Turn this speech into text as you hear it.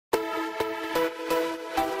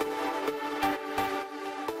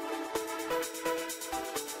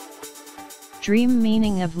Dream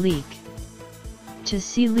meaning of leek. To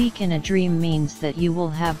see leek in a dream means that you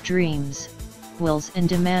will have dreams, wills and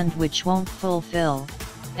demand which won't fulfill,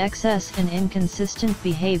 excess and inconsistent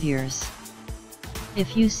behaviors.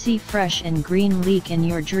 If you see fresh and green leek in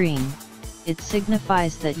your dream, it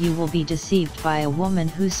signifies that you will be deceived by a woman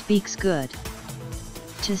who speaks good.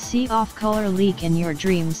 To see off-color leek in your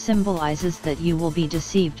dream symbolizes that you will be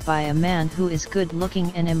deceived by a man who is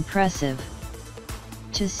good-looking and impressive.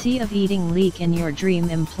 To see of eating leek in your dream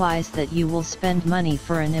implies that you will spend money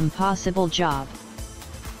for an impossible job.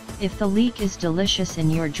 If the leek is delicious in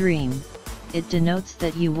your dream, it denotes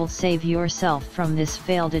that you will save yourself from this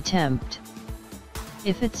failed attempt.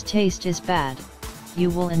 If its taste is bad, you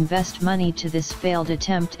will invest money to this failed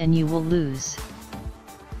attempt and you will lose.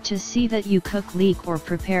 To see that you cook leek or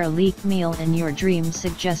prepare leek meal in your dream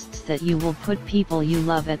suggests that you will put people you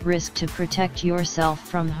love at risk to protect yourself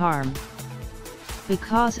from harm.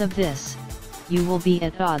 Because of this, you will be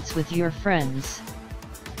at odds with your friends.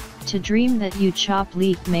 To dream that you chop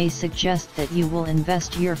leek may suggest that you will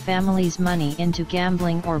invest your family's money into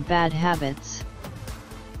gambling or bad habits.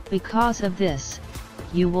 Because of this,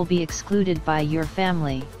 you will be excluded by your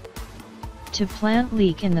family. To plant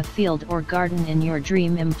leek in the field or garden in your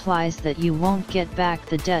dream implies that you won't get back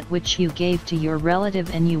the debt which you gave to your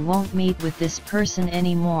relative and you won't meet with this person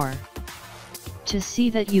anymore. To see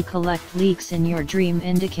that you collect leeks in your dream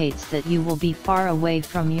indicates that you will be far away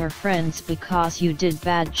from your friends because you did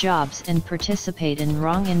bad jobs and participate in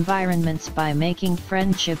wrong environments by making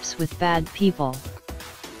friendships with bad people.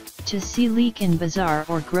 To see leek in bazaar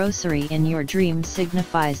or grocery in your dream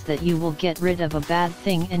signifies that you will get rid of a bad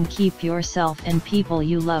thing and keep yourself and people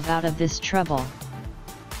you love out of this trouble.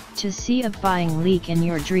 To see of buying leek in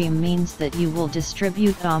your dream means that you will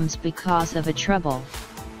distribute alms because of a trouble.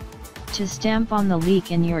 To stamp on the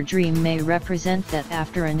leek in your dream may represent that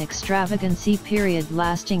after an extravagancy period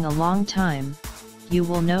lasting a long time, you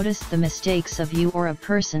will notice the mistakes of you or a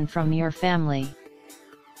person from your family.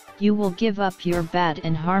 You will give up your bad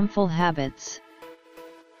and harmful habits.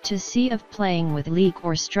 To see of playing with leek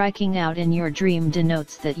or striking out in your dream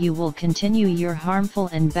denotes that you will continue your harmful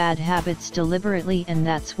and bad habits deliberately, and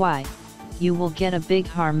that's why you will get a big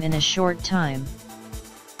harm in a short time.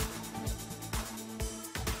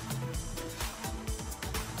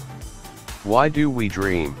 Why do we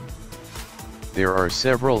dream? There are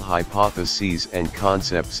several hypotheses and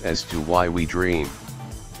concepts as to why we dream.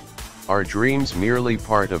 Are dreams merely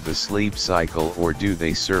part of the sleep cycle, or do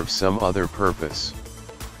they serve some other purpose?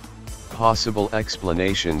 Possible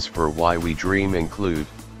explanations for why we dream include: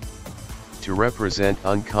 to represent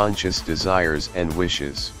unconscious desires and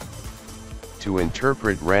wishes, to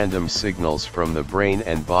interpret random signals from the brain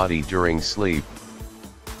and body during sleep,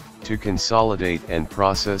 to consolidate and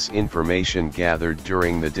process information gathered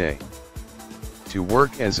during the day, to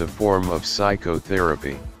work as a form of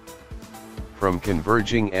psychotherapy. From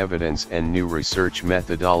converging evidence and new research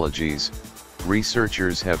methodologies,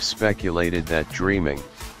 researchers have speculated that dreaming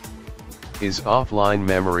is offline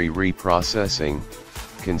memory reprocessing,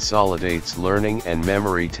 consolidates learning and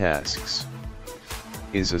memory tasks,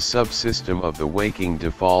 is a subsystem of the waking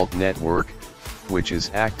default network, which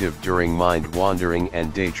is active during mind-wandering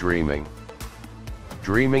and daydreaming.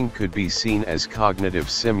 Dreaming could be seen as cognitive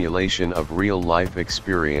simulation of real-life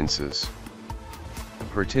experiences.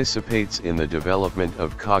 Participates in the development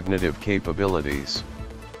of cognitive capabilities.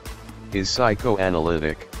 Is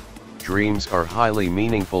psychoanalytic. Dreams are highly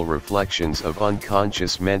meaningful reflections of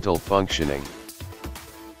unconscious mental functioning.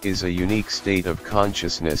 Is a unique state of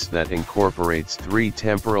consciousness that incorporates three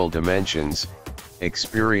temporal dimensions: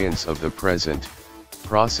 experience of the present,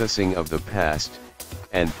 processing of the past,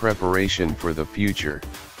 and preparation for the future.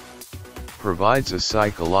 Provides a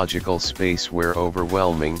psychological space where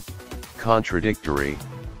overwhelming, contradictory,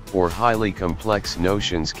 or highly complex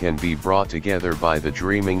notions can be brought together by the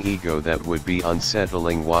dreaming ego that would be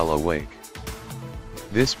unsettling while awake.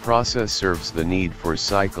 This process serves the need for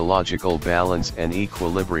psychological balance and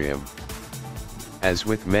equilibrium. As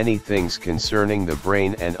with many things concerning the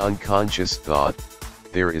brain and unconscious thought,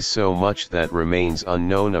 there is so much that remains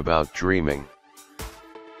unknown about dreaming.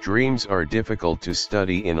 Dreams are difficult to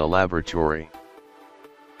study in a laboratory.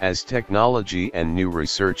 As technology and new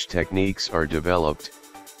research techniques are developed,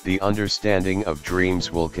 the understanding of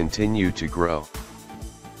dreams will continue to grow.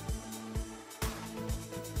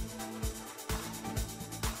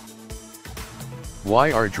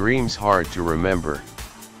 Why are dreams hard to remember?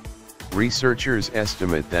 Researchers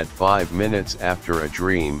estimate that 5 minutes after a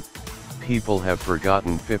dream, people have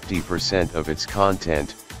forgotten 50% of its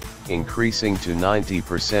content, increasing to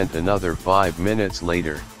 90% another 5 minutes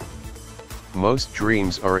later. Most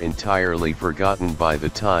dreams are entirely forgotten by the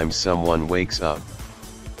time someone wakes up.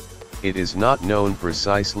 It is not known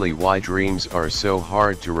precisely why dreams are so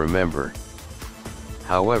hard to remember.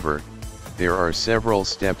 However, there are several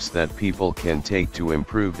steps that people can take to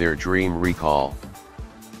improve their dream recall.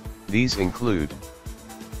 These include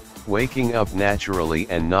waking up naturally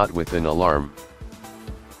and not with an alarm,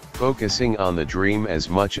 focusing on the dream as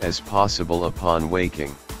much as possible upon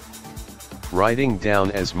waking, writing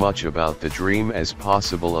down as much about the dream as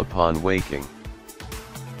possible upon waking,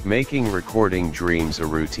 making recording dreams a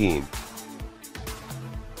routine.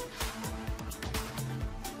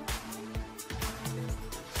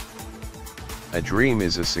 A dream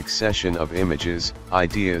is a succession of images,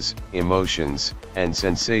 ideas, emotions, and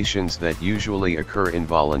sensations that usually occur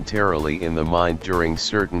involuntarily in the mind during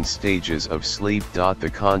certain stages of sleep. The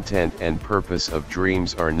content and purpose of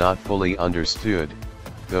dreams are not fully understood,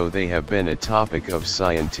 though they have been a topic of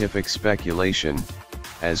scientific speculation,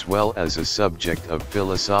 as well as a subject of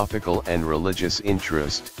philosophical and religious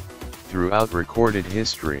interest, throughout recorded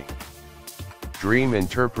history. Dream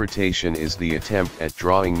interpretation is the attempt at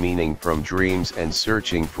drawing meaning from dreams and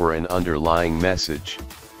searching for an underlying message.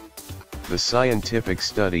 The scientific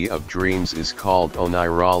study of dreams is called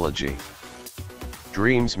onirology.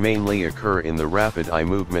 Dreams mainly occur in the rapid eye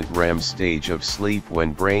movement REM stage of sleep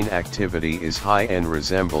when brain activity is high and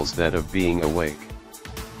resembles that of being awake.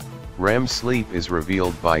 REM sleep is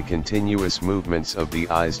revealed by continuous movements of the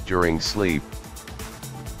eyes during sleep.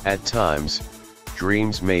 At times,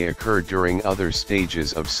 dreams may occur during other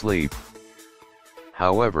stages of sleep.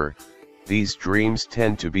 However, these dreams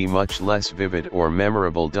tend to be much less vivid or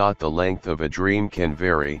memorable. The length of a dream can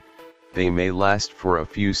vary. They may last for a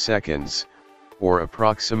few seconds, or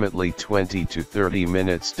approximately 20 to 30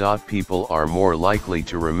 minutes. People are more likely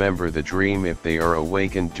to remember the dream if they are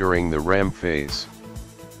awakened during the REM phase.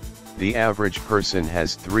 The average person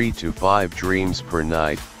has 3 to 5 dreams per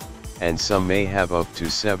night, and some may have up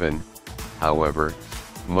to 7. However,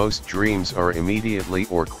 most dreams are immediately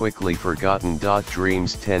or quickly forgotten.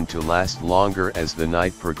 Dreams tend to last longer as the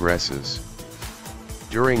night progresses.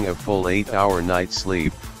 During a full 8-hour night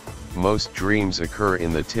sleep, most dreams occur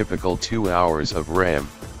in the typical 2 hours of REM.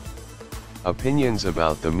 Opinions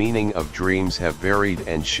about the meaning of dreams have varied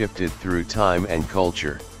and shifted through time and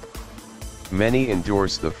culture. Many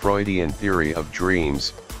endorse the Freudian theory of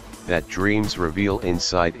dreams, that dreams reveal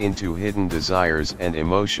insight into hidden desires and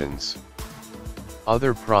emotions.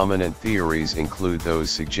 Other prominent theories include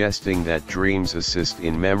those suggesting that dreams assist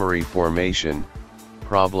in memory formation,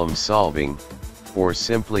 problem solving, or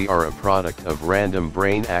simply are a product of random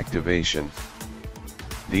brain activation.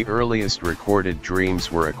 The earliest recorded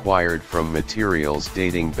dreams were acquired from materials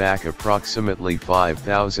dating back approximately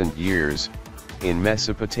 5,000 years, in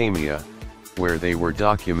Mesopotamia, where they were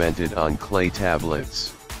documented on clay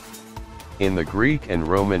tablets. In the Greek and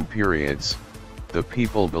Roman periods, the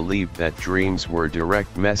people believed that dreams were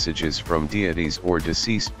direct messages from deities or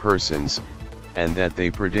deceased persons, and that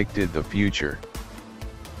they predicted the future.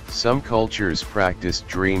 Some cultures practiced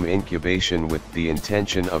dream incubation with the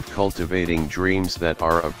intention of cultivating dreams that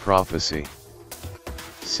are of prophecy.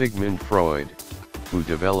 Sigmund Freud, who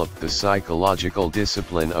developed the psychological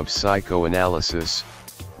discipline of psychoanalysis,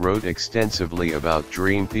 wrote extensively about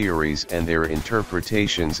dream theories and their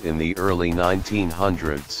interpretations in the early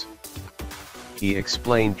 1900s. He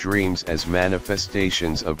explained dreams as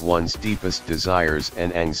manifestations of one's deepest desires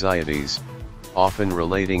and anxieties, often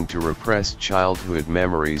relating to repressed childhood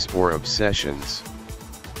memories or obsessions.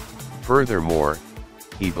 Furthermore,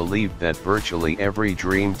 he believed that virtually every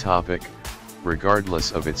dream topic,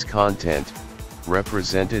 regardless of its content,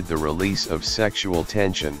 represented the release of sexual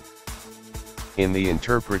tension. In the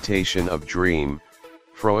interpretation of dream,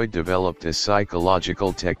 Freud developed a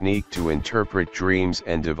psychological technique to interpret dreams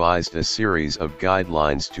and devised a series of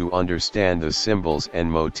guidelines to understand the symbols and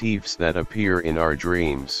motifs that appear in our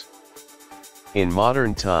dreams. In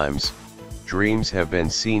modern times, dreams have been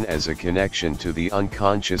seen as a connection to the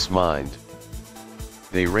unconscious mind.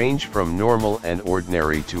 They range from normal and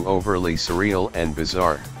ordinary to overly surreal and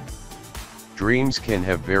bizarre. Dreams can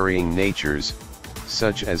have varying natures,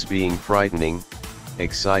 such as being frightening,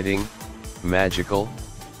 exciting, magical,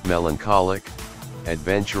 melancholic,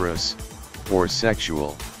 adventurous, or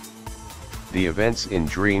sexual. The events in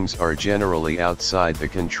dreams are generally outside the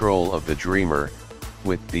control of the dreamer,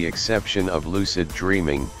 with the exception of lucid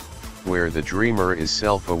dreaming, where the dreamer is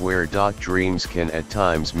self-aware. Dreams can at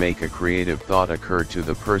times make a creative thought occur to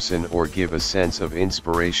the person or give a sense of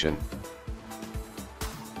inspiration.